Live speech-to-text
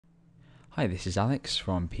Hi, this is Alex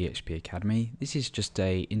from PHP Academy. This is just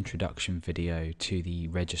a introduction video to the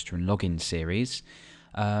register and login series.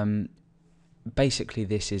 Basically,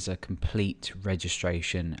 this is a complete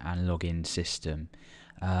registration and login system.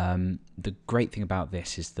 The great thing about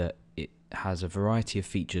this is that it has a variety of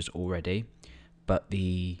features already, but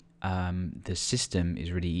the system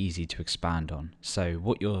is really easy to expand on. So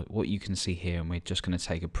what you can see here, and we're just going to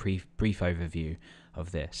take a brief overview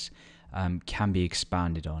of this, can be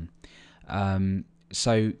expanded on.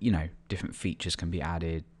 So, different features can be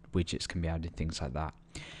added, widgets can be added, things like that.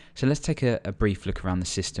 So let's take a brief look around the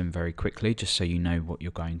system very quickly, just so you know what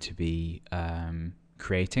you're going to be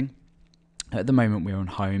creating. At the moment we're on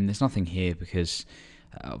home. There's nothing here because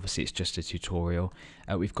obviously it's just a tutorial.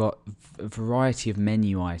 We've got a variety of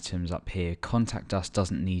menu items up here. Contact Us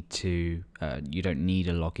doesn't need to, you don't need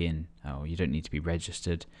a login, or you don't need to be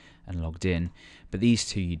registered and logged in, but these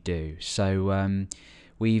two you do. So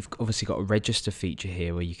we've obviously got a register feature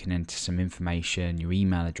here where you can enter some information, your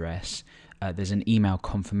email address. There's an email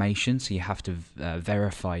confirmation, so you have to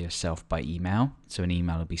verify yourself by email, so an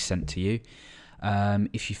email will be sent to you.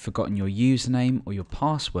 If you've forgotten your username or your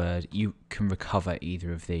password, you can recover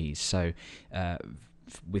either of these. So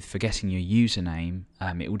with forgetting your username,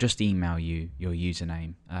 it will just email you your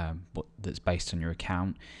username that's based on your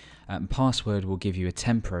account. Password will give you a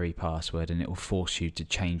temporary password, and it will force you to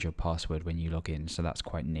change your password when you log in, so that's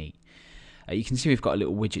quite neat. You can see we've got a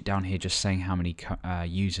little widget down here just saying how many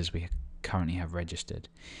users we currently have registered.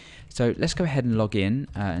 So let's go ahead and log in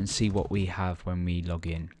and see what we have when we log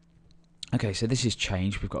in. Okay, so this is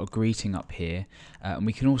changed. We've got a greeting up here, and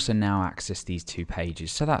we can also now access these two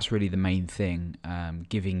pages. So that's really the main thing,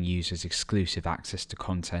 giving users exclusive access to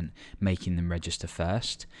content, making them register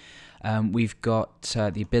first. We've got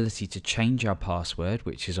the ability to change our password,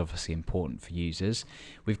 which is obviously important for users.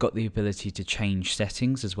 We've got the ability to change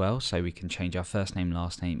settings as well, so we can change our first name,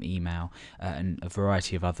 last name, email, and a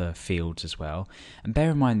variety of other fields as well. And bear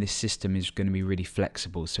in mind, this system is going to be really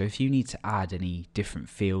flexible, so if you need to add any different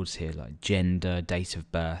fields here, like gender, date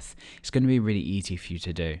of birth, it's going to be really easy for you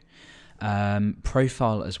to do.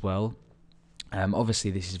 Profile as well.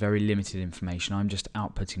 Obviously this is very limited information. I'm just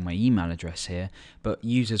outputting my email address here, but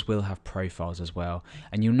users will have profiles as well.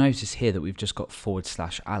 And you'll notice here that we've just got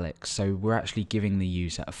 /Alex, so we're actually giving the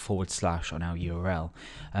user a / on our URL.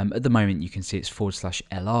 At the moment you can see it's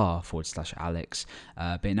 /LR /Alex,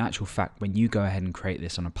 but in actual fact when you go ahead and create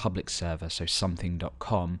this on a public server, so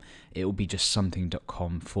something.com, it will be just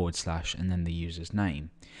something.com / and then the user's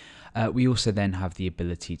name. We also then have the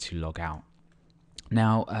ability to log out.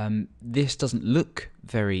 Now, this doesn't look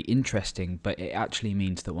very interesting, but it actually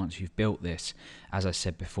means that once you've built this, as I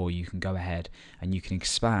said before, you can go ahead and you can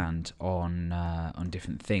expand on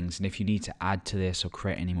different things. And if you need to add to this or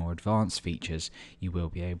create any more advanced features, you will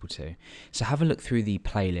be able to. So have a look through the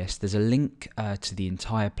playlist. There's a link to the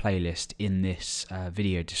entire playlist in this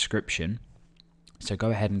video description. So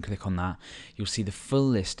go ahead and click on that. You'll see the full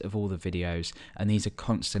list of all the videos, and these are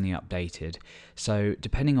constantly updated. So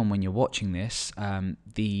depending on when you're watching this,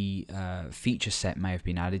 the feature set may have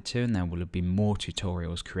been added to, and there will have been more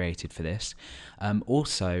tutorials created for this.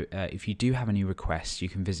 Also, if you do have any requests, you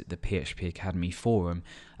can visit the PHP Academy forum,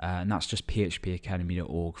 and that's just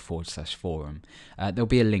phpacademy.org/forum. There'll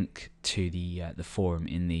be a link to the forum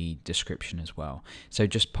in the description as well. So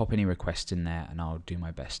just pop any requests in there, and I'll do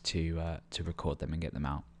my best to record them and get them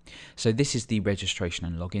out. So this is the registration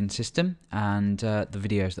and login system, and the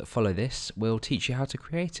videos that follow this will teach you how to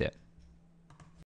create it.